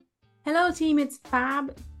Hello, team, it's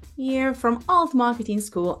Fab here from Alt Marketing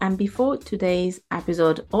School. And before today's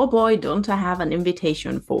episode, oh boy, don't I have an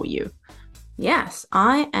invitation for you? Yes,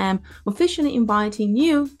 I am officially inviting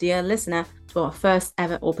you, dear listener, to our first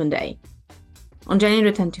ever open day. On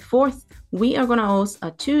January 24th, we are going to host a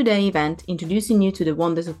 2-day event introducing you to the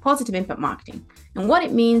wonders of positive impact marketing and what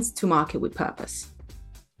it means to market with purpose.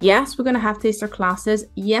 Yes, we're going to have taster classes.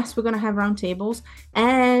 Yes, we're going to have roundtables.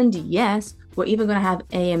 And yes, we're even going to have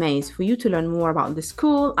AMAs for you to learn more about the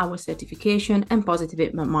school, our certification, and positive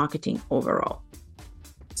impact marketing overall.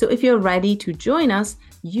 So if you're ready to join us,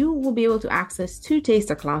 you will be able to access 2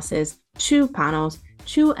 taster classes, 2 panels,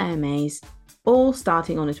 2 AMAs, all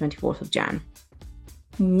starting on the 24th of Jan.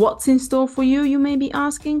 What's in store for you, you may be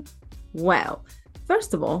asking? Well,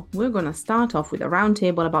 first of all, we're going to start off with a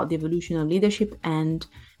roundtable about the evolution of leadership and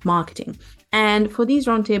marketing. And for these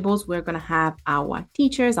roundtables, we're going to have our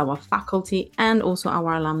teachers, our faculty, and also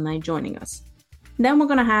our alumni joining us. Then we're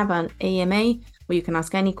going to have an AMA where you can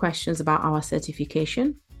ask any questions about our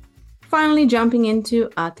certification. Finally, jumping into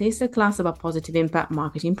a taster class about positive impact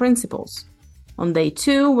marketing principles. On day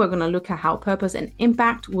 2, we're going to look at how purpose and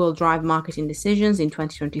impact will drive marketing decisions in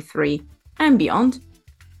 2023 and beyond.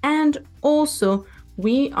 And also,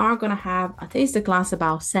 we are going to have a taster class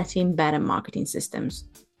about setting better marketing systems.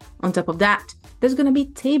 On top of that, there's going to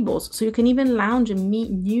be tables, so you can even lounge and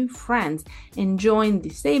meet new friends and join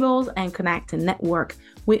these tables and connect and network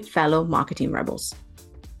with fellow marketing rebels.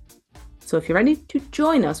 So if you're ready to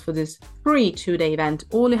join us for this free 2-day event,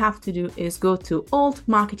 all you have to do is go to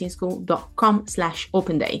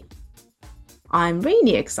altmarketingschool.com/open day. I'm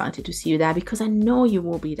really excited to see you there because I know you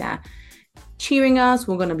will be there cheering us.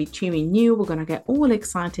 We're going to be cheering you. We're going to get all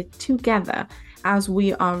excited together as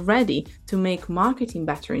we are ready to make marketing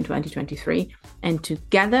better in 2023. And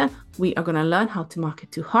together, we are going to learn how to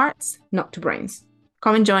market to hearts, not to brains.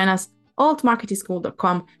 Come and join us,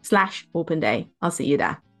 altmarketingschool.com/open day. I'll see you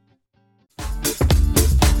there.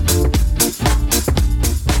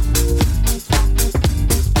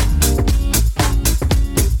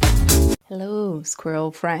 Hello,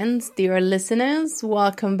 squirrel friends, dear listeners.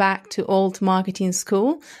 Welcome back to Alt Marketing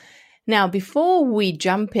School. Now, before we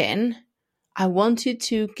jump in, I want you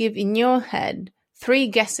to give in your head 3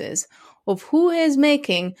 guesses of who is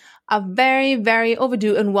making a very, very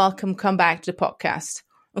overdue and welcome comeback to the podcast.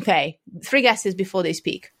 Okay, 3 guesses before they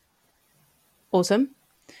speak. Awesome.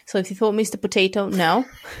 So if you thought Mr. Potato, no.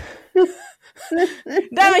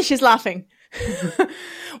 Damn it, she's laughing.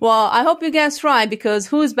 Well, I hope you guessed right because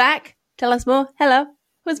who's back? Tell us more. Hello.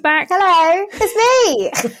 Who's back? Hello. It's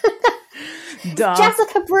me. Duh.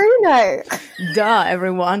 Jessica Bruno. Duh,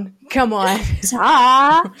 everyone. Come on.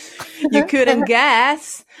 Duh. You couldn't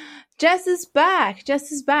guess. Jess is back.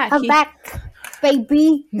 Jess is back. I'm back,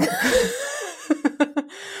 baby.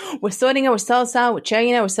 We're sorting ourselves out. We're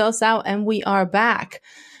checking ourselves out. And we are back.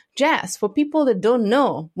 Jess, for people that don't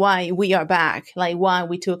know why we are back, like why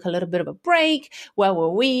we took a little bit of a break, where were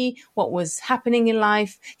we, what was happening in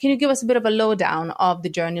life, can you give us a bit of a lowdown of the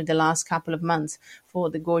journey of the last couple of months for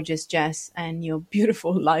the gorgeous Jess and your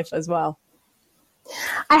beautiful life as well?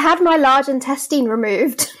 I had my large intestine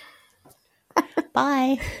removed.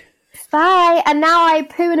 Bye. Bye. And now I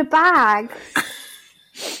poo in a bag.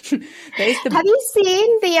 Have you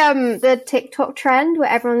seen the TikTok trend where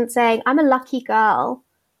everyone's saying, I'm a lucky girl?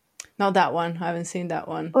 Not that one. I haven't seen that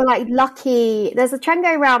one. Or like lucky. There's a trend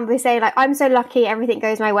going around where they say like, I'm so lucky, everything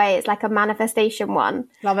goes my way. It's like a manifestation one.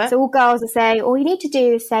 Love it. So all girls are saying, all you need to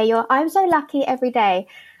do is say, I'm so lucky every day.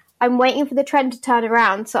 I'm waiting for the trend to turn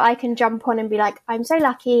around so I can jump on and be like, I'm so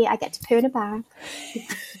lucky, I get to poo in a bag.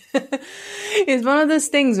 It's one of those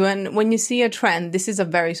things when you see a trend, this is a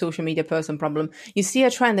very social media person problem. You see a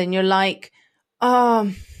trend and you're like,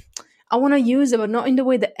 I want to use it, but not in the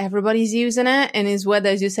way that everybody's using it. And is whether,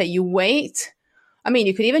 as you say, you wait. I mean,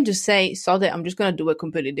 you could even just say, sod it, I'm just going to do it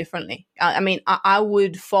completely differently. I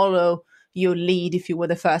would follow your lead if you were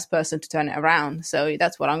the first person to turn it around. So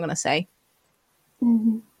that's what I'm going to say.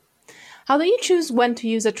 Mm-hmm. How do you choose when to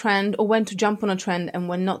use a trend or when to jump on a trend and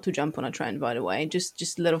when not to jump on a trend, by the way?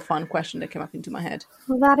 Just a little fun question that came up into my head.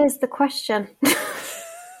 Well, that is the question.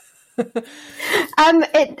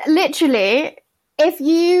 It literally, if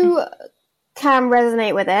you can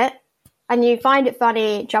resonate with it and you find it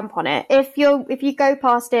funny, jump on it. If you go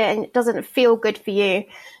past it and it doesn't feel good for you,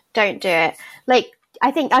 don't do it. Like,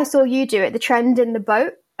 I think I saw you do it, the trend in the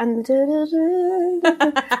boat. And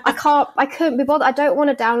I couldn't be bothered. I don't want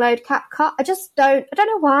to download CapCut. I don't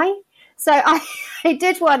know why. So I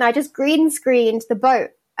did one. I just green screened the boat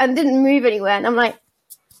and didn't move anywhere. And I'm like,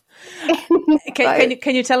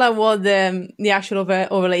 Can you tell her what the actual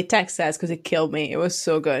overlay text says? Because it killed me. It was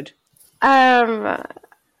so good.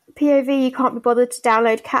 POV, you can't be bothered to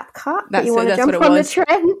download CapCut, but you want to jump on the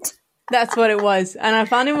trend. That's what it was. And I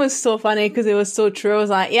found it was so funny because it was so true. I was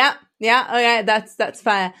like, yeah, okay, that's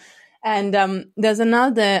fair. And there's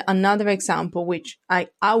another example, which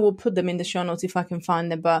I will put them in the show notes if I can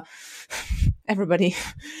find them, but everybody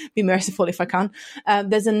be merciful if I can.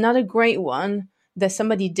 There's another great one that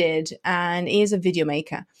somebody did, and he is a video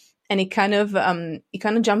maker. And it kind of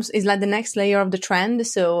jumps, is like the next layer of the trend.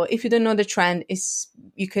 So if you don't know the trend,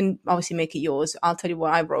 you can obviously make it yours. I'll tell you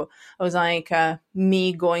what I wrote. I was like,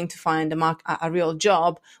 me going to find a real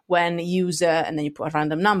job when user, and then you put a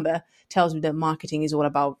random number, tells me that marketing is all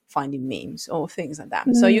about finding memes or things like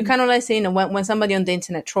that. So you kind of like say, when somebody on the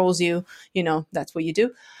internet trolls you, that's what you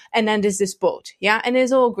do. And then there's this bot. Yeah. And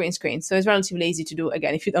it's all green screen. So it's relatively easy to do,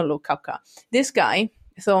 again, if you don't look CapCut. This guy,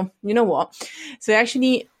 so you know what? So he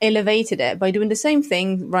actually elevated it by doing the same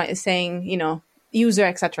thing, right? Saying, user,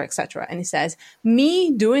 etc., etc. And he says,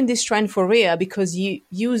 me doing this trend for real because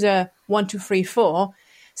user 1234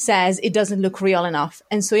 says it doesn't look real enough.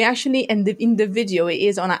 And so he actually, in the video, it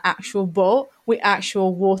is on an actual boat with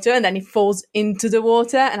actual water, and then it falls into the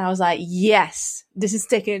water. And I was like, yes, this is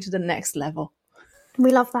taking it to the next level.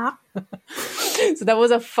 We love that. So that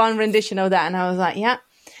was a fun rendition of that. And I was like, yeah.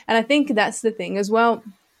 And I think that's the thing as well.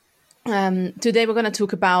 Today we're going to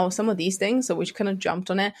talk about some of these things. So we kind of jumped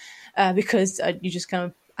on it because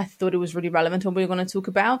I thought it was really relevant what we were going to talk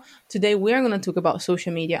about. Today we're going to talk about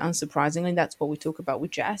social media, unsurprisingly. That's what we talk about with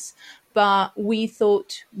Jess. But we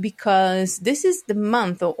thought, because this is the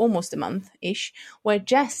month, or almost a month-ish, where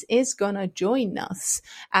Jess is going to join us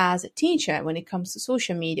as a teacher when it comes to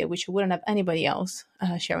social media, which we wouldn't have anybody else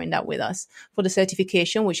sharing that with us for the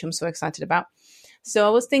certification, which I'm so excited about. So I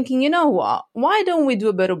was thinking, you know what? Why don't we do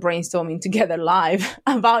a bit of brainstorming together live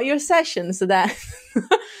about your session so that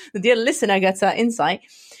the dear listener gets that insight.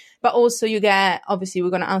 But also obviously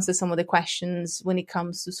we're going to answer some of the questions when it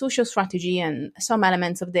comes to social strategy and some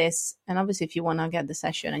elements of this. And obviously if you want to get the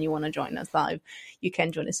session and you want to join us live, you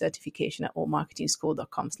can join the certification at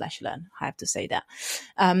allmarketingschool.com/learn. I have to say that.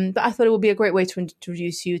 But I thought it would be a great way to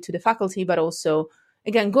introduce you to the faculty, but also,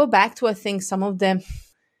 again, go back to, I think, some of the...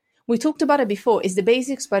 We talked about it before. It's the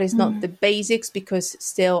basics, but it's not the basics because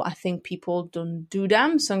still I think people don't do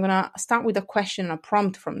them. So I'm going to start with a question and a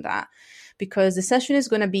prompt from that, because the session is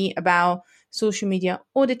going to be about social media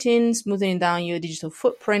auditing, smoothing down your digital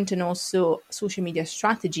footprint, and also social media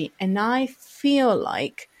strategy. And I feel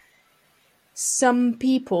like some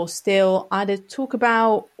people still either talk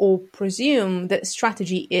about or presume that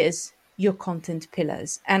strategy is your content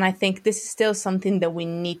pillars. And I think this is still something that we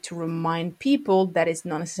need to remind people that is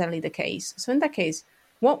not necessarily the case. So in that case,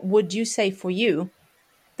 what would you say for you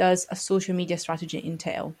does a social media strategy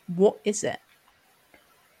entail? What is it?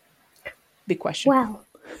 Big question. Well,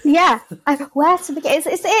 yeah. Where to begin?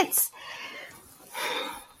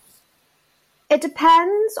 It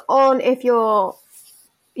depends on if you're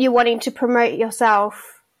wanting to promote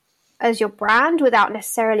yourself as your brand without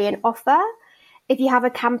necessarily an offer. If you have a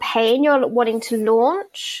campaign you're wanting to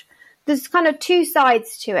launch, there's kind of two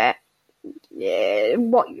sides to it.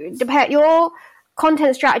 Your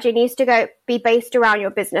content strategy needs to be based around your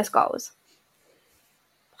business goals.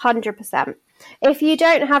 100%. If you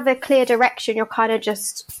don't have a clear direction, you're kind of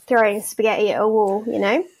just throwing spaghetti at a wall,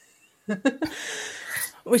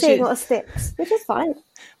 seeing what sticks, which is fine.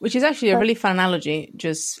 Which is actually a really fun analogy.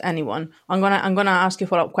 Just anyone. I'm gonna ask you a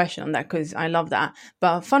follow-up question on that because I love that.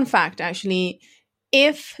 But fun fact, actually,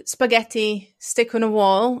 if spaghetti stick on a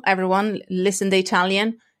wall, everyone listen to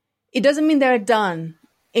Italian, it doesn't mean they're done.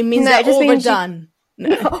 It means they're overdone.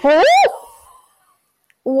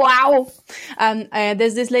 Wow.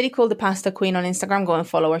 There's this lady called the Pasta Queen on Instagram. Go and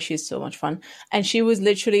follow her. She's so much fun. And she was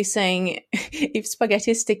literally saying, if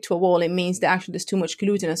spaghetti stick to a wall, it means that actually there's too much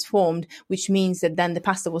gluten has formed, which means that then the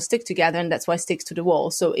pasta will stick together, and that's why it sticks to the wall.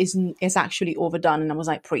 So it's actually overdone. And I was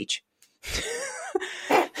like, preach.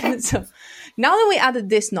 So now that we added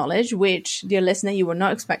this knowledge, which, dear listener, you were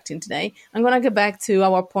not expecting today, I'm going to get back to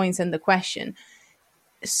our points and the question.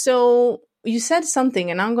 So you said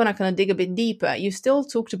something, and I'm going to kind of dig a bit deeper. You still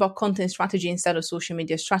talked about content strategy instead of social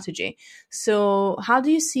media strategy. So how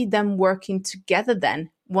do you see them working together then?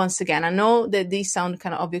 Once again, I know that these sound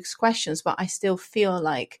kind of obvious questions, but I still feel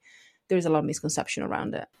like there's a lot of misconception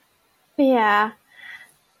around it. Yeah.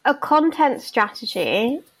 A content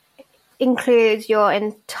strategy includes your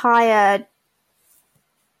entire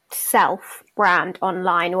self brand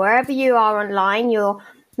online. Wherever you are online, you're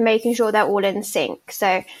making sure they're all in sync.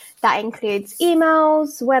 So that includes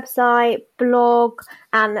emails, website, blog,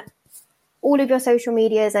 and all of your social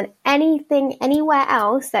medias and anything, anywhere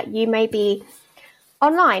else that you may be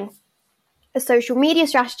online. a social media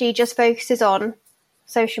strategy just focuses on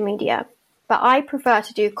social media. But I prefer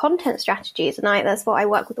to do content strategies, and that's what I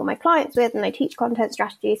work with all my clients with, and I teach content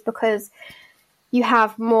strategies because you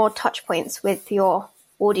have more touch points with your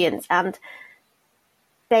audience, and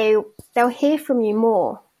they'll hear from you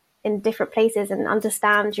more in different places and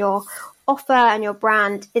understand your offer and your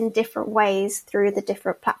brand in different ways through the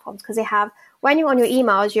different platforms. Because when you're on your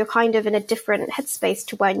emails, you're kind of in a different headspace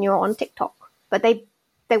to when you're on TikTok, but they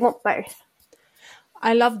want both.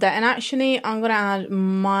 I love that. And actually, I'm going to add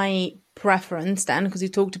my preference then, because you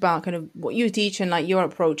talked about kind of what you teach and like your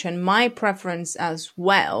approach, and my preference as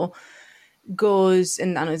well goes,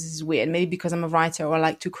 and I know this is weird, maybe because I'm a writer or I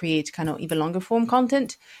like to create kind of even longer form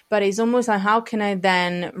content, but it's almost like, how can I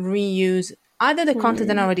then reuse either the content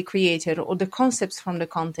that I already created or the concepts from the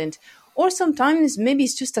content, or sometimes maybe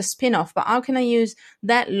it's just a spin-off, but how can I use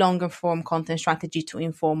that longer form content strategy to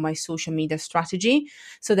inform my social media strategy,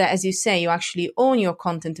 so that, as you say, you actually own your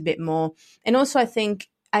content a bit more. And also, I think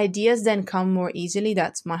ideas then come more easily.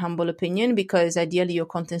 That's my humble opinion, because ideally your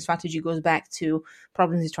content strategy goes back to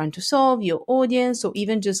problems you're trying to solve, your audience, or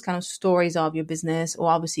even just kind of stories of your business, or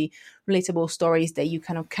obviously relatable stories that you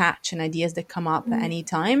kind of catch and ideas that come up at any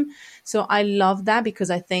time. So I love that, because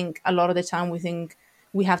I think a lot of the time we think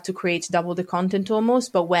we have to create double the content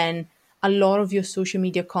almost, but when a lot of your social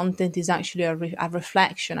media content is actually a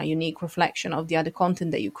reflection, a unique reflection of the other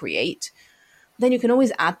content that you create, then you can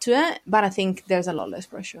always add to it, but I think there's a lot less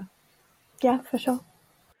pressure. Yeah, for sure.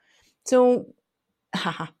 So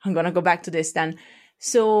I'm going to go back to this then.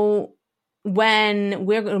 So when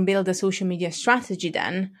we're going to build a social media strategy,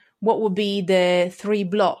 then what would be the 3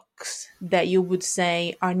 blocks that you would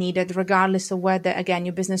say are needed, regardless of whether, again,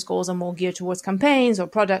 your business goals are more geared towards campaigns or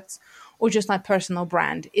products or just like personal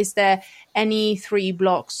brand? Is there any 3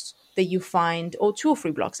 blocks that you find, or 2 or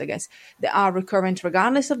 3 blocks, I guess, that are recurrent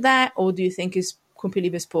regardless of that? Or do you think is completely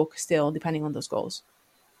bespoke still, depending on those goals?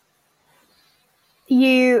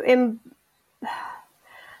 It's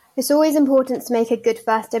always important to make a good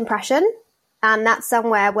first impression, and that's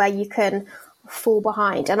somewhere where you can fall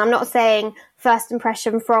behind. And I'm not saying first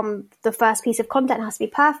impression from the first piece of content has to be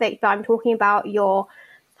perfect, but I'm talking about your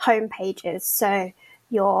home pages. So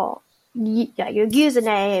your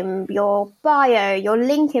username, your bio, your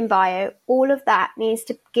link in bio, all of that needs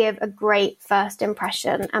to give a great first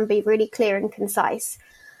impression and be really clear and concise.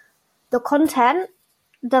 The content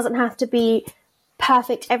doesn't have to be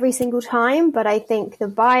perfect every single time, but I think the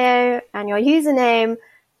bio and your username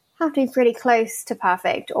have to be pretty close to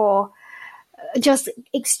perfect, or just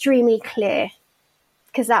extremely clear,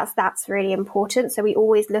 because that's really important. So we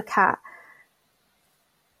always look at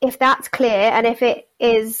if that's clear, and if it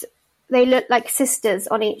is, they look like sisters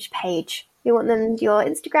on each page. You want your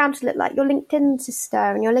Instagram to look like your LinkedIn sister,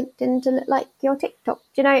 and your LinkedIn to look like your TikTok.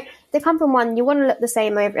 They come from one. You want to look the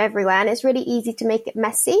same everywhere, and it's really easy to make it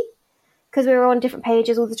messy because we're on different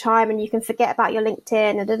pages all the time, and you can forget about your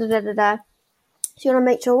LinkedIn and So you want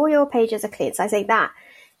to make sure all your pages are clean. So I say that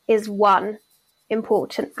is one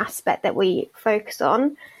important aspect that we focus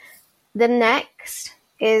on. The next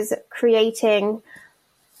is creating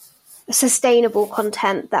sustainable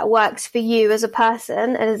content that works for you as a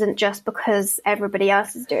person and isn't just because everybody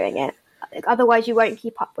else is doing it. Otherwise, you won't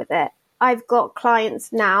keep up with it. I've got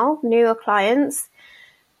clients now, newer clients,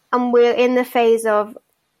 and we're in the phase of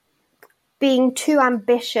being too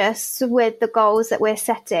ambitious with the goals that we're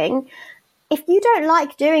setting. If you don't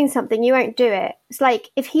like doing something, you won't do it. It's like,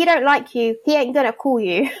 if he don't like you, he ain't gonna call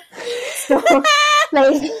you. So,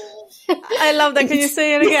 I love that. Can you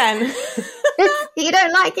say it again? If he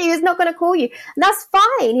don't like you, he's not going to call you. And that's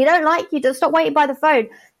fine. He don't like you. Just stop waiting by the phone.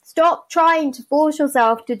 Stop trying to force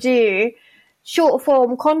yourself to do short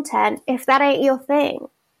form content if that ain't your thing.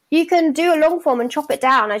 You can do a long form and chop it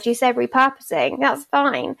down, as you said, repurposing. That's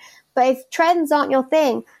fine. But if trends aren't your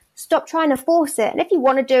thing, stop trying to force it. And if you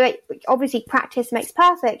want to do it, obviously practice makes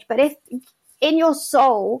perfect. But if in your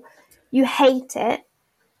soul you hate it,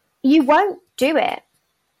 you won't do it.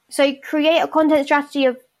 So create a content strategy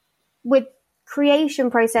with a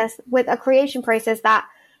creation process that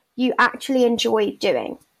you actually enjoy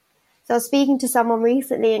doing. So I was speaking to someone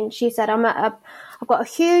recently, and she said, I've got a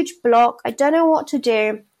huge block. I don't know what to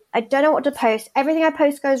do. I don't know what to post. Everything I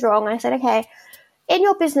post goes wrong. And I said, okay, in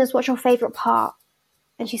your business, what's your favorite part?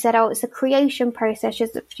 And she said, it's the creation process.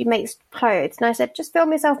 She makes clothes. And I said, just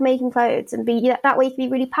film yourself making clothes, and that way you can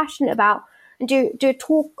be really passionate about, and do a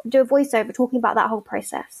voiceover talking about that whole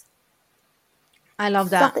process. I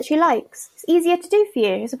love that. Stuff that she likes. It's easier to do for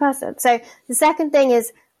you as a person. So the second thing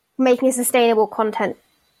is making a sustainable content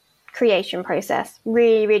creation process.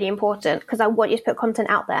 Really, really important, because I want you to put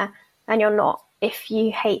content out there, and you're not if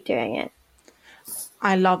you hate doing it.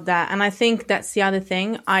 I love that. And I think that's the other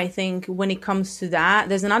thing. I think when it comes to that,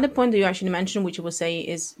 there's another point that you actually mentioned, which I will say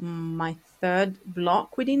is my third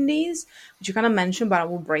block within these, which you kind of mentioned, but I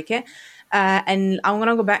will break it. And I'm going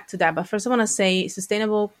to go back to that. But first, I want to say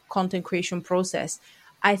sustainable content creation process.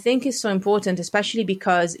 I think is so important, especially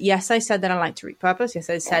because, yes, I said that I like to repurpose. Yes,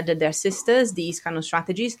 I said that they're sisters, these kind of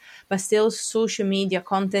strategies, but still social media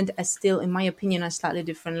content is still, in my opinion, a slightly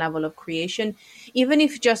different level of creation, even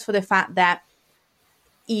if just for the fact that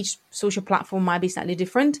each social platform might be slightly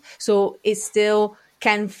different. So it still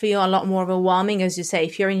can feel a lot more overwhelming. As you say,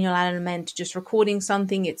 if you're in your element, just recording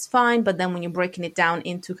something, it's fine. But then when you're breaking it down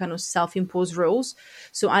into kind of self-imposed rules.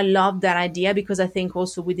 So I love that idea, because I think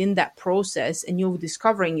also within that process, and you're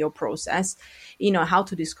discovering your process, how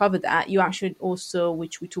to discover that, you actually also,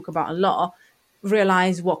 which we talk about a lot,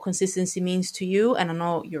 realize what consistency means to you. And I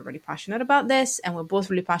know you're really passionate about this, and we're both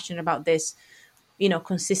really passionate about this.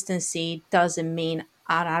 Consistency doesn't mean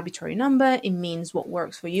an arbitrary number. It means what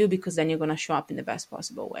works for you, because then you're going to show up in the best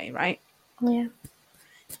possible way, right? Yeah.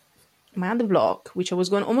 My other block, which I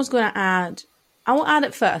was almost going to add, I will add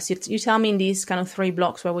it first. You tell me in these kind of 3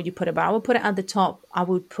 blocks, where would you put it? But I will put it at the top. I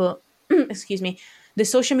would put, the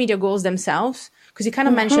social media goals themselves, because you kind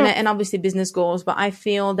of mentioned it, and obviously business goals. But I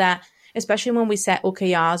feel that, especially when we set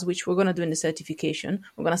OKRs, which we're going to do in the certification,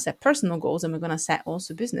 we're going to set personal goals, and we're going to set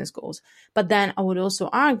also business goals. But then I would also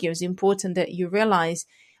argue it's important that you realize,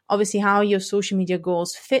 obviously, how your social media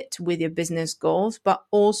goals fit with your business goals, but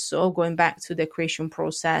also going back to the creation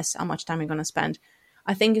process, how much time you're going to spend.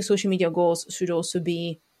 I think your social media goals should also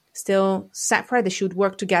be still separate. They should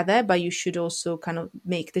work together, but you should also kind of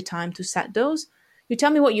make the time to set those. You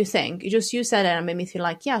tell me what you think. You said it and it made me feel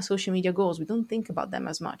like, yeah, social media goals, we don't think about them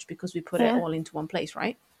as much because we put it all into one place,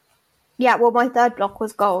 right? Yeah, well, my third block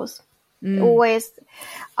was goals. Always,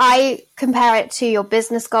 I compare it to your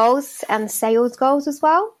business goals and sales goals as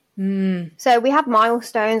well. So we have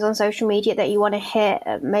milestones on social media that you want to hit,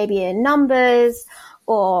 maybe in numbers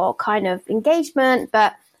or kind of engagement.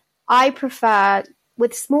 But I prefer,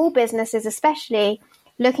 with small businesses especially,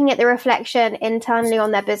 looking at the reflection internally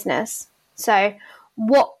on their business. So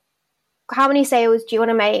how many sales do you want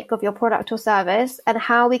to make of your product or service, and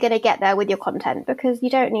how are we going to get there with your content? Because you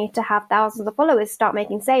don't need to have thousands of followers to start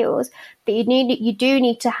making sales, but you do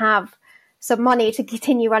need to have some money to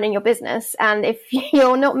continue running your business. And if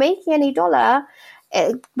you're not making any dollar,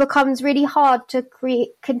 it becomes really hard to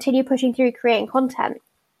continue pushing through creating content.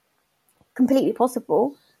 Completely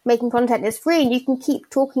possible. Making content is free, and you can keep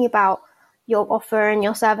talking about your offer and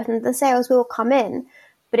your service, and the sales will come in.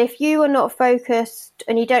 But if you are not focused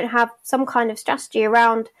and you don't have some kind of strategy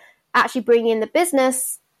around actually bringing in the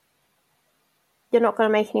business, you're not going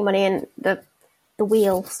to make any money, and the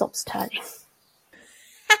wheel stops turning.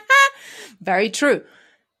 Very true.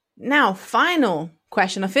 Now, final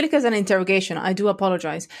question. I feel like it's an interrogation. I do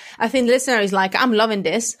apologize. I think the listener is like, I'm loving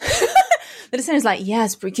this. The listener is like,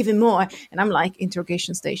 yes, we're giving more. And I'm like,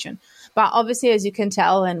 interrogation station. But obviously, as you can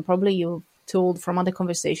tell, and probably you told from other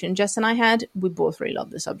conversation Jess and I had, we both really love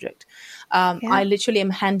the subject. I literally am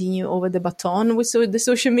handing you over the baton with the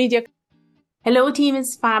social media. Hello team,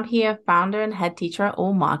 it's Fab here, founder and head teacher at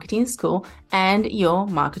All Marketing School and your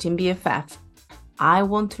marketing BFF. I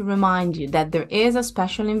want to remind you that there is a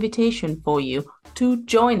special invitation for you to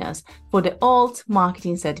join us for the Alt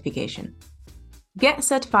Marketing Certification. Get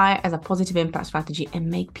certified as a positive impact strategy and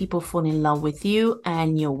make people fall in love with you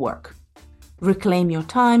and your work. Reclaim your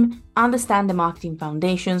time, understand the marketing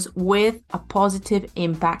foundations with a positive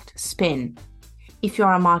impact spin. If you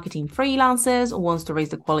are a marketing freelancer who wants to raise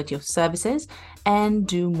the quality of services and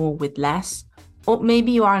do more with less, or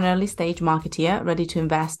maybe you are an early stage marketeer ready to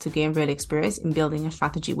invest to gain real experience in building a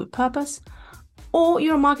strategy with purpose, or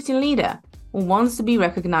you're a marketing leader who wants to be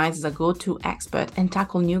recognized as a go-to expert and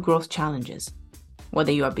tackle new growth challenges.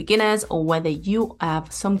 Whether you are beginners or whether you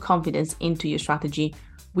have some confidence into your strategy,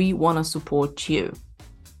 we want to support you.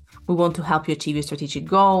 We want to help you achieve your strategic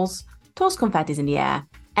goals, toss confettis in the air,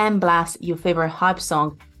 and blast your favorite hype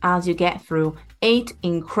song as you get through 8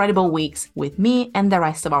 incredible weeks with me and the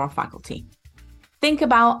rest of our faculty. Think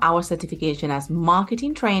about our certification as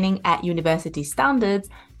marketing training at university standards,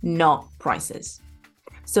 not prices.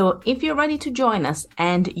 So if you're ready to join us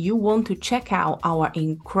and you want to check out our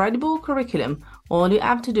incredible curriculum, all you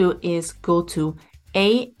have to do is go to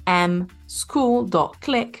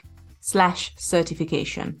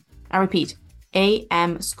amschool.click/certification. I repeat,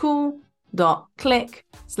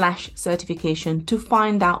 amschool.click/certification to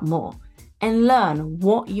find out more and learn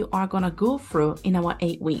what you are going to go through in our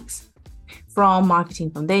 8 weeks. From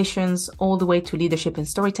marketing foundations all the way to leadership and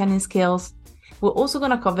storytelling skills, we're also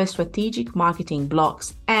going to cover strategic marketing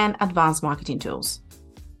blocks and advanced marketing tools.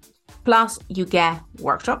 Plus, you get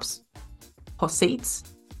workshops, hot seats,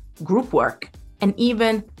 group work, and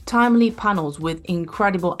even timely panels with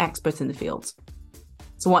incredible experts in the field.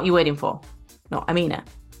 So what are you waiting for? No, I mean it.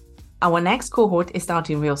 Our next cohort is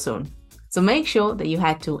starting real soon. So make sure that you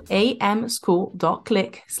head to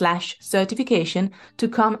amschool.click/certification to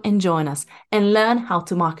come and join us and learn how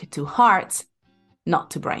to market to hearts, not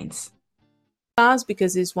to brains.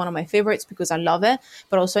 Because it's one of my favorites, because I love it,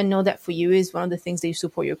 but also I know that for you is one of the things that you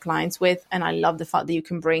support your clients with, and I love the fact that you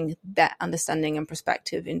can bring that understanding and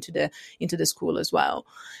perspective into the school as well.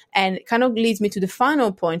 And it kind of leads me to the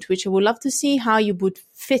final point, which I would love to see how you would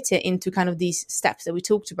fit it into kind of these steps that we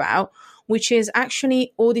talked about, which is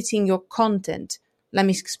actually auditing your content. Let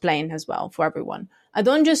me explain as well for everyone. I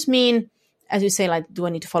don't just mean, as you say, like, do I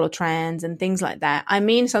need to follow trends and things like that? I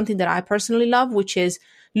mean something that I personally love, which is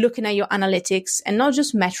looking at your analytics, and not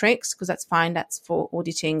just metrics, because that's fine, that's for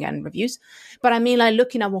auditing and reviews. But I mean like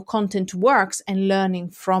looking at what content works and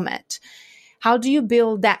learning from it. How do you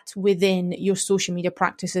build that within your social media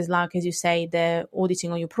practices? Like, as you say, the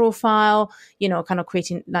auditing on your profile, kind of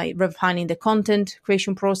creating, like refining the content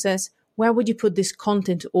creation process. Where would you put this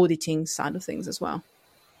content auditing side of things as well?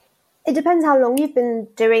 It depends how long you've been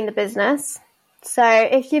doing the business. So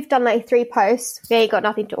if you've done like 3 posts, you got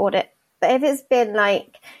nothing to audit. But if it's been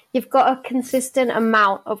like you've got a consistent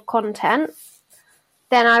amount of content,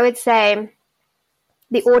 then I would say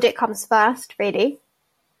the audit comes first, really,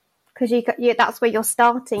 because you that's where you're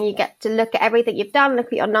starting. You get to look at everything you've done,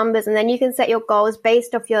 look at your numbers, and then you can set your goals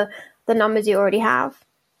based off the numbers you already have.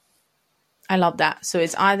 I love that. So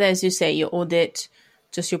it's either, as you say, you audit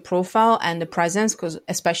just your profile and the presence, because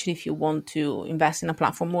especially if you want to invest in a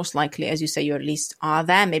platform, most likely, as you say, you at least are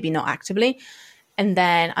there, maybe not actively. And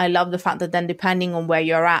then I love the fact that then depending on where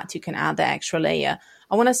you're at, you can add the extra layer.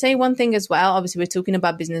 I want to say one thing as well. Obviously, we're talking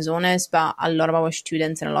about business owners, but a lot of our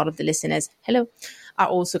students and a lot of the listeners, are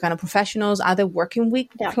also kind of professionals, either working with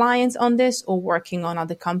clients on this or working on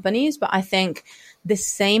other companies. But I think the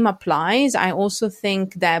same applies. I also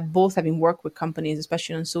think that both having worked with companies,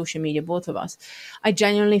 especially on social media, both of us, I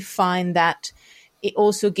genuinely find that it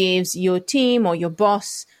also gives your team or your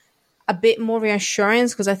boss a bit more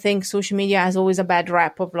reassurance, because I think social media has always a bad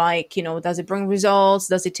rep of like, does it bring results?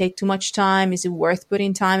 Does it take too much time? Is it worth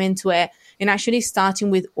putting time into it? And actually starting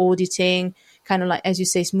with auditing, kind of like, as you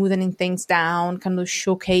say, smoothing things down, kind of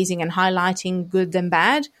showcasing and highlighting good and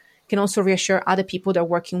bad, can also reassure other people that are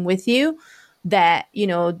working with you that,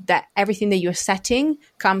 that everything that you're setting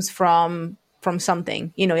comes from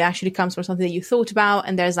something, it actually comes from something that you thought about.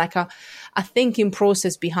 And there's like a thinking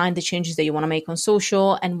process behind the changes that you want to make on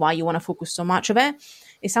social and why you want to focus so much of it.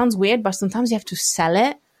 It sounds weird, but sometimes you have to sell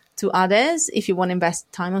it to others if you want to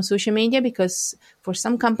invest time on social media, because for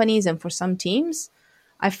some companies and for some teams,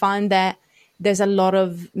 I find that there's a lot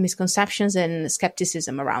of misconceptions and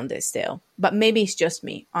skepticism around it still. But maybe it's just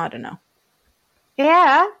me. I don't know.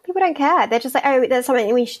 Yeah, people don't care. They're just like, oh, there's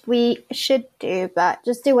something we should do, but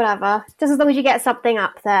just do whatever. Just as long as you get something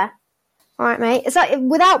up there. All right, mate. It's like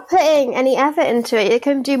without putting any effort into it, it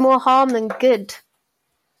can do more harm than good.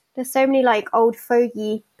 There's so many like old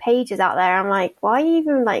fogey pages out there. I'm like, why are you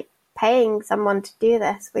even like paying someone to do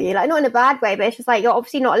this for you? Like, not in a bad way, but it's just like you're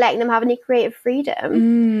obviously not letting them have any creative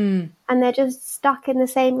freedom, and they're just stuck in the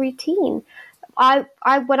same routine. I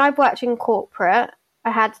when I worked in corporate,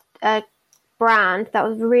 I had a brand that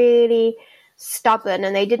was really stubborn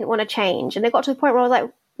and they didn't want to change, and they got to the point where I was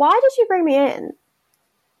like, why did you bring me in?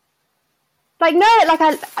 Like, no, like,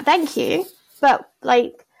 I thank you, but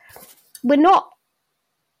like we're not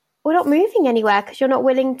moving anywhere because you're not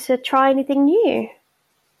willing to try anything new.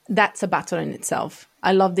 That's a battle in itself.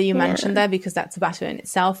 I love that you mentioned that, because that's a battle in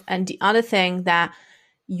itself. And the other thing that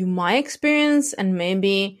you might experience, and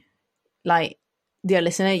maybe like, dear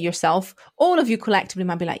listener, yourself, all of you collectively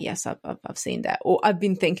might be like, yes, I've seen that, or I've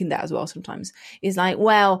been thinking that as well sometimes, is like,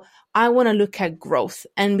 well, I want to look at growth.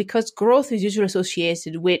 And because growth is usually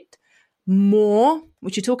associated with more,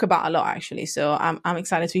 which you talk about a lot actually, so I'm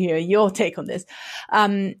excited to hear your take on this.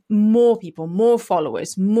 More people, more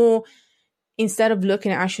followers, more, instead of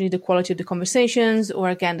looking at actually the quality of the conversations, or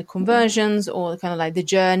again the conversions, or kind of like the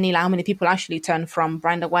journey, like how many people actually turn from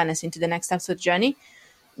brand awareness into the next steps of the journey.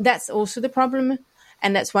 That's also the problem.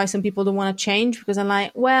 And that's why some people don't want to change, because I'm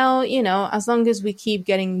like, well, as long as we keep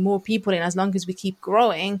getting more people in, as long as we keep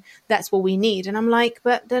growing, that's what we need. And I'm like,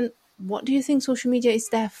 but then what do you think social media is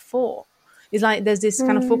there for? It's like there's this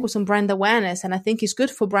kind of focus on brand awareness, and I think it's good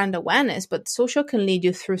for brand awareness, but social can lead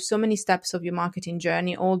you through so many steps of your marketing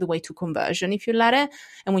journey, all the way to conversion if you let it.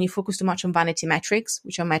 And when you focus too much on vanity metrics,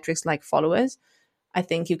 which are metrics like followers, I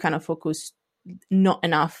think you kind of focus not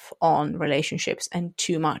enough on relationships and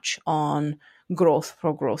too much on growth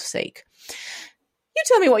for growth's sake. You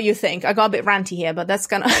tell me what you think. I got a bit ranty here, but that's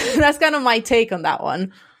kind of my take on that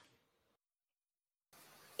one.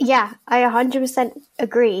 Yeah, I 100%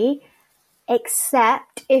 agree,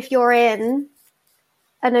 except if you're in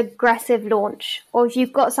an aggressive launch, or if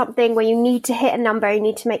you've got something where you need to hit a number, you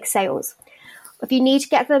need to make sales. If you need to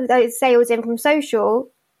get those sales in from social,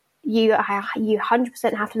 you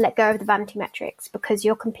 100% have to let go of the vanity metrics, because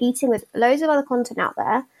you're competing with loads of other content out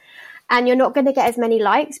there, and you're not going to get as many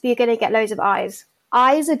likes, but you're going to get loads of eyes.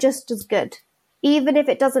 Eyes are just as good. Even if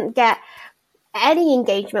it doesn't get any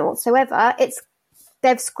engagement whatsoever,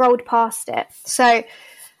 they've scrolled past it. So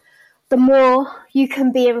the more you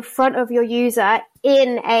can be in front of your user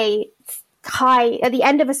in a high, at the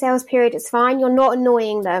end of a sales period, it's fine. You're not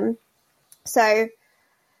annoying them. So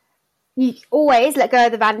you always let go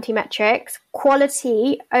of the vanity metrics,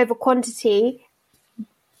 quality over quantity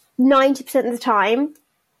 90% of the time,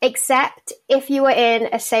 except if you are in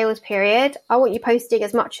a sales period. I want you posting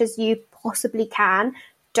as much as you possibly can.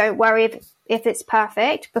 Don't worry if it's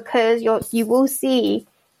perfect, because you will see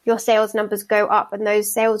your sales numbers go up and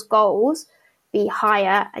those sales goals be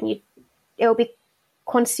higher, and it'll be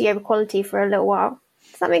quantity over quality for a little while.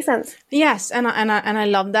 Does that make sense? Yes, and I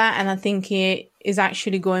love that, and I think it is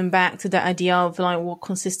actually going back to the idea of like what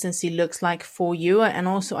consistency looks like for you. And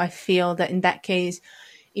also, I feel that in that case,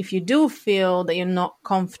 if you do feel that you're not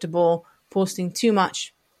comfortable posting too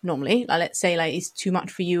much, normally, like let's say like it's too much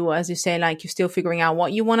for you, or as you say, like you're still figuring out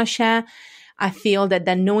what you want to share, I feel that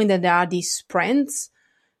then knowing that there are these sprints,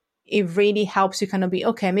 it really helps you kind of be,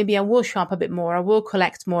 okay, maybe I will show up a bit more. I will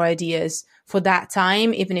collect more ideas for that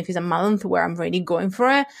time, even if it's a month where I'm really going for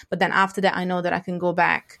it. But then after that, I know that I can go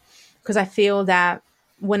back, because I feel that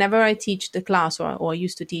whenever I teach the class, or I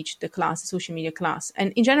used to teach the class, the social media class,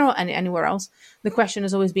 and in general, and anywhere else, the question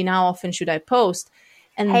has always been, how often should I post?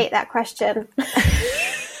 And I hate that question.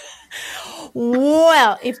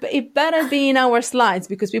 Well, it better be in our slides,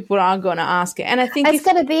 because people are going to ask it. And I think it's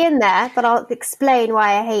going to be in there, but I'll explain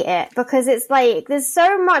why I hate it, because it's like there's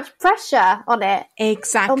so much pressure on it.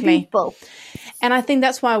 Exactly. On people. And I think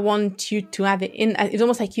that's why I want you to have it in. It's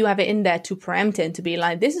almost like you have it in there to preempt it, to be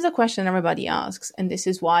like, this is a question everybody asks. And this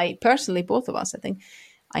is why, personally, both of us, I think,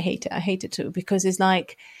 I hate it. I hate it too, because it's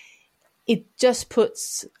like, it just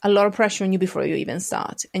puts a lot of pressure on you before you even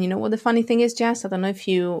start. And you know what the funny thing is, Jess? I don't know if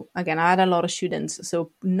again, I had a lot of students.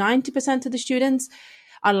 So 90% of the students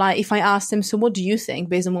are like, if I ask them, so what do you think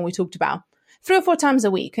based on what we talked about? 3 or 4 times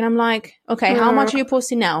a week. And I'm like, okay, how much are you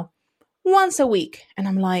posting now? Once a week. And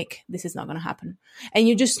I'm like, this is not going to happen. And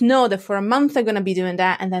you just know that for a month they're going to be doing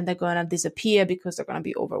that, and then they're going to disappear because they're going to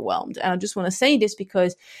be overwhelmed. And I just want to say this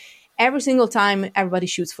because every single time everybody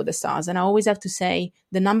shoots for the stars. And I always have to say,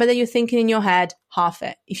 the number that you're thinking in your head, half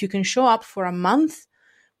it. If you can show up for a month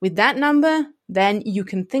with that number, then you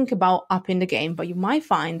can think about upping the game. But you might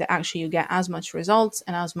find that actually you get as much results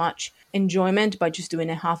and as much enjoyment by just doing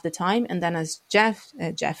it half the time. And then as Jeff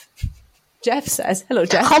says, hello,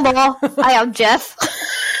 Jeff. Hello, I am Jeff.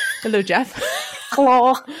 Hello, Jeff.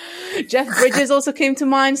 Hello. Jeff Bridges also came to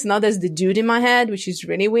mind. So now there's the dude in my head, which is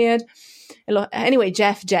really weird. Anyway,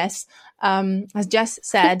 Jess, as Jess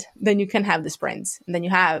said, then you can have the sprints, and then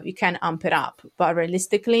you can amp it up. But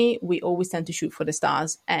realistically, we always tend to shoot for the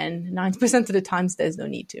stars, and 90% of the times there's no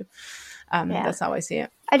need to. That's how I see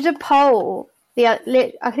it. I did a poll, I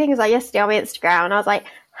think it was like yesterday on my Instagram, and I was like,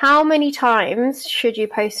 how many times should you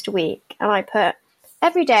post a week? And I put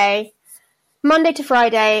every day, Monday to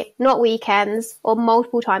Friday, not weekends, or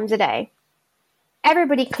multiple times a day.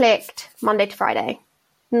 Everybody clicked Monday to Friday.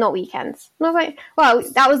 Not weekends. And I was like, well,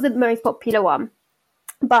 that was the most popular one.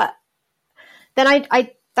 But then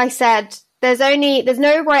I said, there's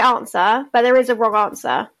no right answer, but there is a wrong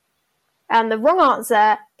answer. And the wrong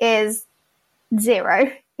answer is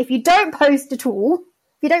 0. If you don't post at all,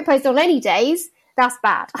 if you don't post on any days, that's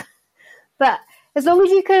bad. But as long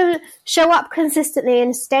as you can show up consistently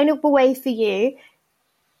in a sustainable way for you,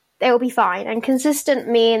 it will be fine. And consistent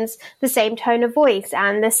means the same tone of voice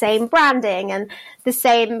and the same branding and the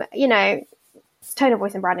same, tone of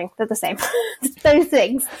voice and branding. They're the same. Those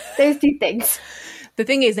two things. The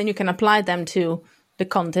thing is, then you can apply them to the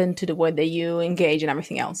content, to the way that you engage and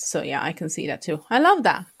everything else. So yeah, I can see that too. I love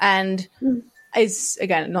that. And it's,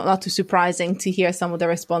 again, not too surprising to hear some of the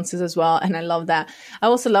responses as well. And I love that. I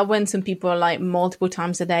also love when some people are like multiple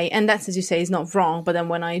times a day. And that's, as you say, is not wrong. But then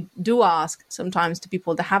when I do ask sometimes to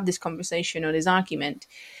people that have this conversation or this argument,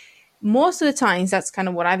 most of the times, that's kind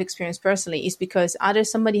of what I've experienced personally, is because either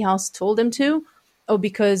somebody else told them to, or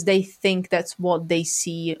because they think that's what they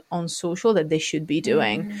see on social that they should be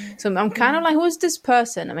doing. So I'm kind of like, who's this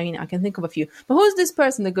person? I mean, I can think of a few, but who's this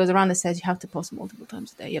person that goes around and says you have to post multiple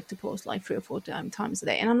times a day? You have to post like 3 or 4 times a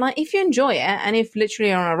day. And I'm like, if you enjoy it and if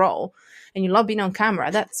literally you're on a roll and you love being on camera,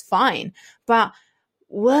 that's fine. But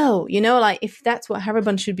whoa, like if that's what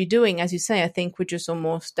everyone should be doing, as you say, I think we're just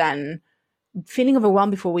almost then feeling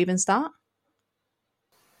overwhelmed before we even start.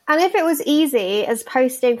 And if it was easy as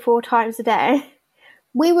posting 4 times a day,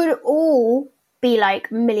 we would all be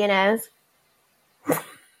like millionaires.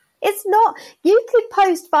 It's not, you could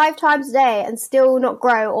post 5 times a day and still not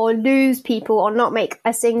grow or lose people or not make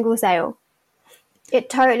a single sale. It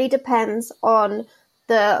totally depends on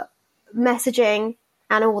the messaging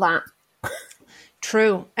and all that.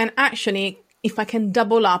 True. And actually, if I can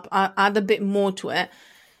double up, add a bit more to it,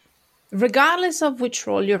 regardless of which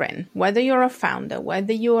role you're in, whether you're a founder,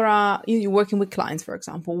 whether you're working with clients, for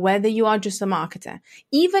example, whether you are just a marketer,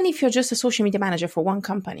 even if you're just a social media manager for one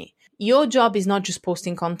company, your job is not just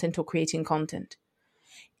posting content or creating content.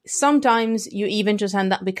 Sometimes you even just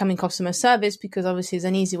end up becoming customer service because obviously it's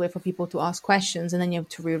an easy way for people to ask questions and then you have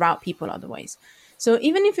to reroute people other ways. So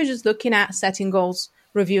even if you're just looking at setting goals,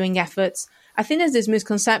 reviewing efforts, I think there's this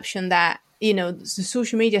misconception that, the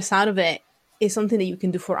social media side of it is something that you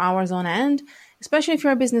can do for hours on end, especially if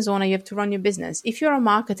you're a business owner, you have to run your business. If you're a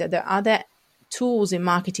marketer, there are other tools in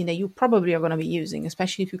marketing that you probably are going to be using,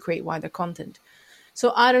 especially if you create wider content.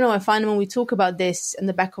 So I don't know, I find when we talk about this, in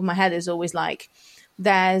the back of my head is always like,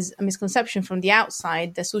 there's a misconception from the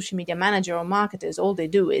outside that social media manager or marketers, all they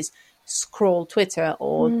do is scroll Twitter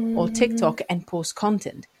or TikTok and post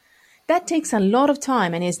content. That takes a lot of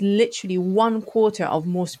time and is literally 1/4 of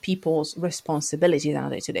most people's responsibilities on a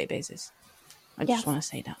day-to-day basis. I just want to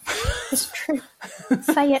say that. It's true.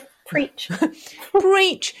 Say it. Preach.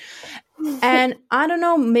 Preach. And I don't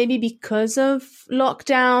know, maybe because of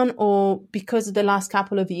lockdown or because of the last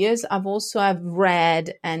couple of years, I've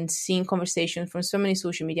read and seen conversations from so many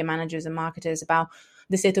social media managers and marketers about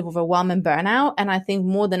the state of overwhelm and burnout. And I think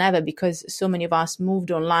more than ever, because so many of us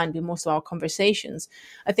moved online with most of our conversations,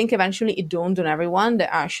 I think eventually it dawned on everyone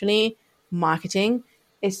that actually marketing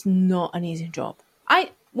is not an easy job.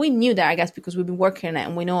 We knew that, I guess, because we've been working on it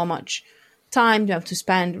and we know how much time you have to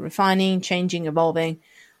spend refining, changing, evolving.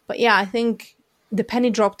 But yeah, I think the penny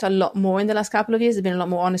dropped a lot more in the last couple of years. There's been a lot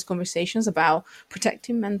more honest conversations about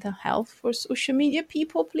protecting mental health for social media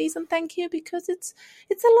people, please and thank you, because it's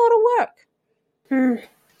a lot of work.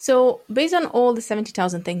 So based on all the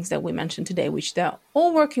 70,000 things that we mentioned today, which they're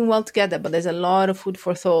all working well together, but there's a lot of food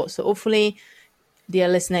for thought. So hopefully, dear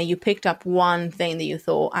listener, you picked up one thing that you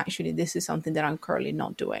thought, actually, this is something that I'm currently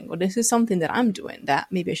not doing, or this is something that I'm doing that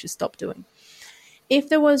maybe I should stop doing. If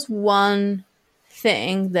there was one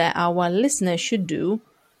thing that our listeners should do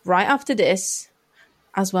right after this,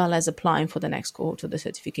 as well as applying for the next cohort of the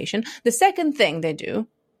certification, the second thing they do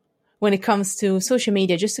when it comes to social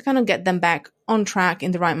media, just to kind of get them back on track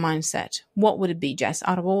in the right mindset, what would it be, Jess,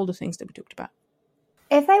 out of all the things that we talked about?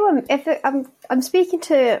 I'm speaking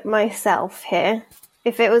to myself here.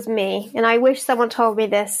 If it was me, and I wish someone told me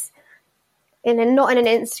this not in an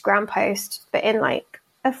Instagram post, but in like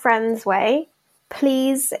a friend's way,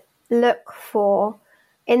 please look for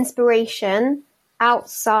inspiration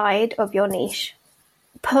outside of your niche.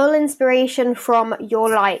 Pull inspiration from your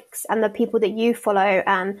likes and the people that you follow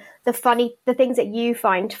and the things that you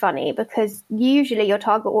find funny, because usually your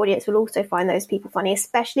target audience will also find those people funny,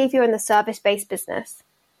 especially if you're in the service-based business.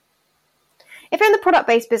 If you're in the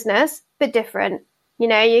product-based business, a bit different.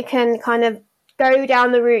 You can kind of go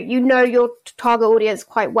down the route. Your target audience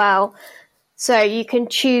quite well, so you can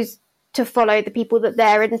choose to follow the people that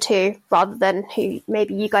they're into rather than who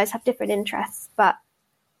maybe you guys have different interests. But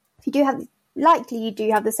if you do have, likely you do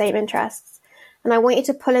have the same interests. And I want you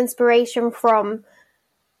to pull inspiration from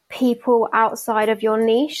people outside of your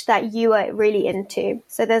niche that you are really into.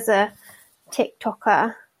 So there's a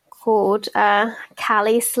TikToker called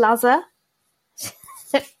Callie Sluzzer.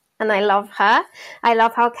 And I love her. I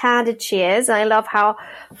love how candid she is. And I love how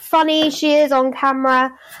funny she is on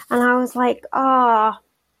camera. And I was like, I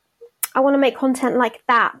want to make content like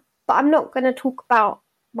that. But I'm not going to talk about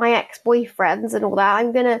my ex-boyfriends and all that.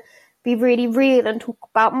 I'm going to be really real and talk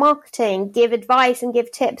about marketing, give advice and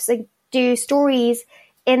give tips and do stories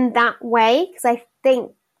in that way. Because I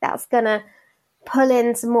think that's going to pull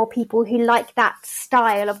in some more people who like that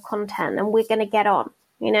style of content. And we're going to get on,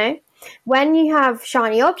 When you have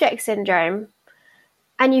shiny object syndrome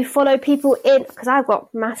and you follow people in, because I've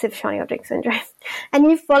got massive shiny object syndrome, and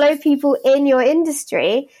you follow people in your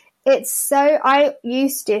industry, I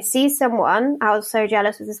used to see someone, I was so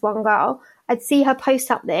jealous with this one girl, I'd see her post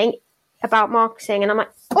something, about marketing, and I'm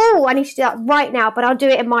like, oh, I need to do that right now, but I'll do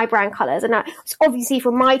it in my brand colors, and it's obviously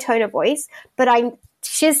from my tone of voice. But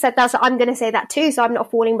she said that's I'm going to say that too, so I'm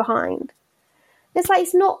not falling behind. It's like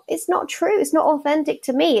it's not true. It's not authentic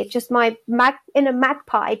to me. It's just my inner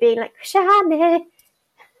magpie being like, Shani,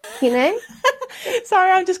 you know.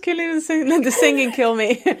 Sorry, I'm just killing the singing. Kill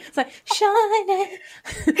me. It's like shiny.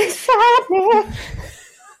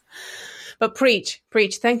 But preach.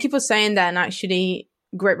 Thank you for saying that, and actually,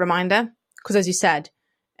 great reminder. Because as you said,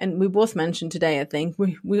 and we both mentioned today, I think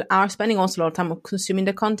we are spending also a lot of time on consuming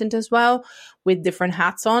the content as well, with different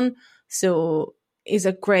hats on. So it's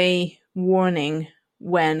a great warning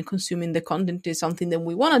when consuming the content is something that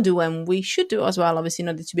we want to do and we should do as well, obviously, in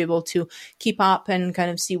order to be able to keep up and kind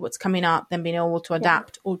of see what's coming up and being able to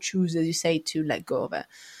adapt or choose, as you say, to let go of it.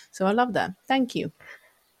 So I love that. Thank you.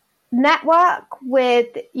 Network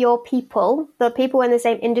with your people, the people in the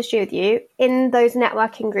same industry with you, in those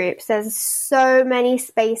networking groups. There's so many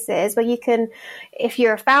spaces where you can, if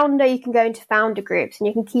you're a founder, you can go into founder groups and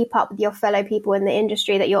you can keep up with your fellow people in the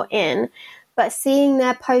industry that you're in. But seeing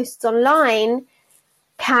their posts online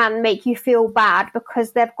can make you feel bad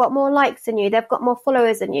because they've got more likes than you, they've got more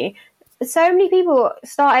followers than you. So many people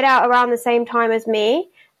started out around the same time as me,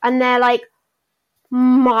 and they're like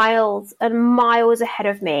miles and miles ahead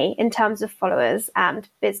of me in terms of followers and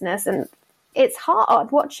business, and it's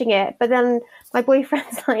hard watching it. But then my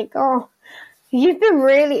boyfriend's like, oh, you've been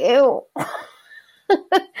really ill.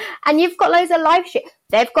 And you've got loads of life shit.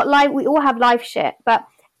 They've got life, we all have life shit, but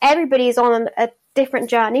everybody's on a different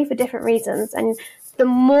journey for different reasons. And the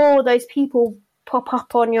more those people pop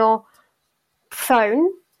up on your phone,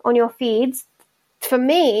 on your feeds, for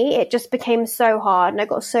me, it just became so hard and I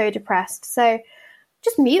got so depressed. So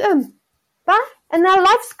just mute them. Bye. And their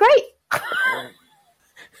life's great.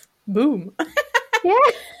 Boom. Yeah.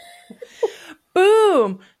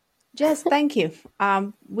 Boom. Jess, thank you.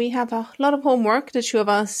 We have a lot of homework, the two of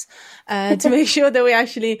us, to make sure that we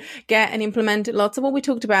actually get and implement lots of what we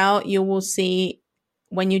talked about. You will see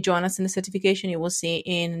when you join us in the certification, you will see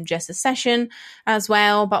in Jess's session as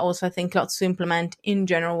well, but also I think lots to implement in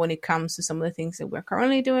general when it comes to some of the things that we're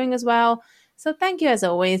currently doing as well. So thank you as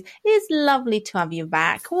always. It's lovely to have you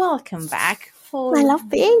back. Welcome back. I love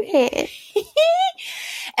being here.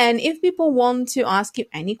 And if people want to ask you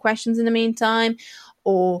any questions in the meantime,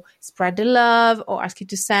 or spread the love, or ask you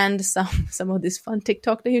to send some of this fun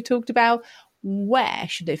TikTok that you talked about, where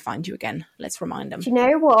should they find you again? Let's remind them. Do you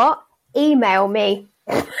know what? Email me.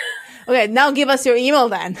 Okay, now give us your email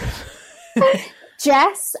then.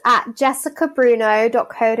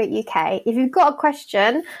 jess@jessicabruno.co.uk. If you've got a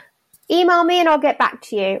question, email me and I'll get back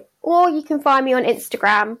to you. Or you can find me on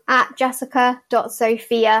Instagram at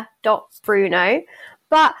jessica.sophia.bruno.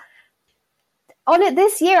 But on it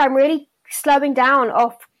this year, I'm really slowing down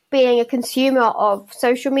off being a consumer of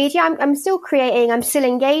social media. I'm still creating, I'm still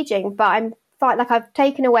engaging, but I'm felt like I've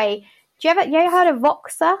taken away. You ever heard of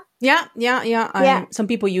Voxer? Yeah. Some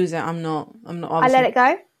people use it. I'm not. Obviously. I let it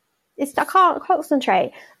go. I can't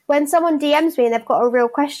concentrate. When someone DMs me and they've got a real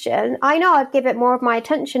question, I know I'd give it more of my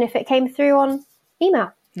attention if it came through on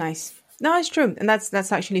email. Nice. No, it's true. And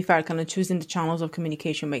that's actually fair. Kind of choosing the channels of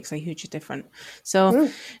communication makes a huge difference. So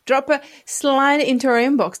slide it into our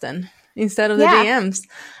inbox then instead of the DMs.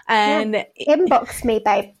 And inbox me,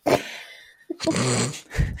 babe.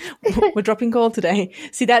 We're dropping gold today.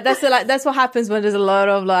 See, that's what happens when there's a lot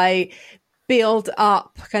of like build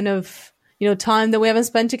up kind of, time that we haven't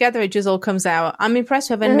spent together. It just all comes out. I'm impressed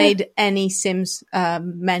we haven't made any Sims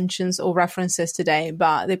mentions or references today,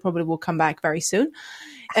 but they probably will come back very soon.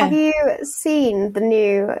 Have you seen the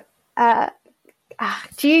new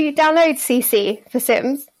do you download CC for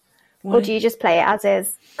Sims? Or do you just play it as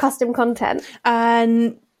is? Custom content?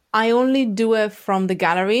 And I only do it from the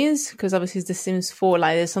galleries because obviously it's The Sims 4.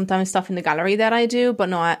 Like there's sometimes stuff in the gallery that I do, but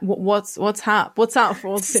no, what's up for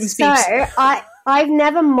all the Sims peeps? So I've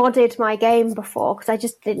never modded my game before because I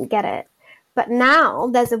just didn't get it. But now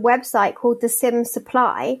there's a website called The Sims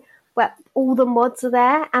Supply where all the mods are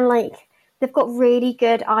there, and like they've got really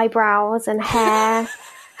good eyebrows and hair.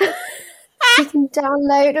 You can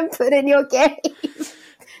download and put in your game.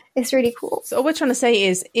 It's really cool. So what we're trying to say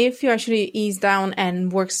is if you actually ease down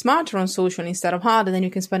and work smarter on social instead of harder, then you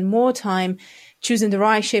can spend more time choosing the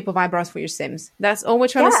right shape of eyebrows for your Sims. That's all we're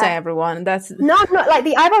trying to say, everyone. No, I'm not. Like,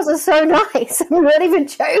 the eyebrows are so nice. I'm not even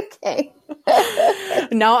joking.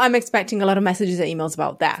 Now I'm expecting a lot of messages and emails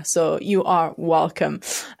about that. So you are welcome.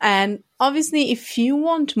 And obviously, if you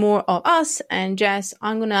want more of us and Jess,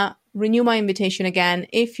 I'm going to renew my invitation again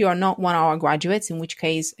if you are not one of our graduates, in which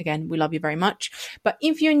case, again, we love you very much. But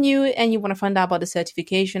if you're new and you want to find out about the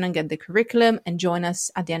certification and get the curriculum and join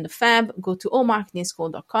us at the end of Feb, go to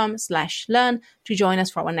allmarketingschool.com/learn to join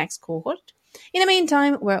us for our next cohort. In the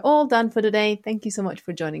meantime, we're all done for today. Thank you so much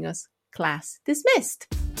for joining us. Class dismissed.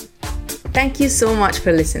 Thank you so much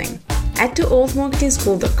for listening. Head to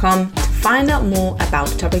altmarketingschool.com to find out more about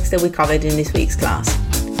the topics that we covered in this week's class.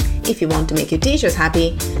 If you want to make your teachers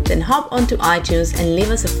happy, then hop onto iTunes and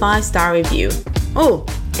leave us a 5-star review. Oh,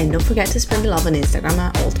 and don't forget to spread the love on Instagram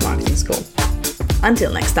at Alt Marketing School.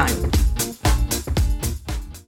 Until next time.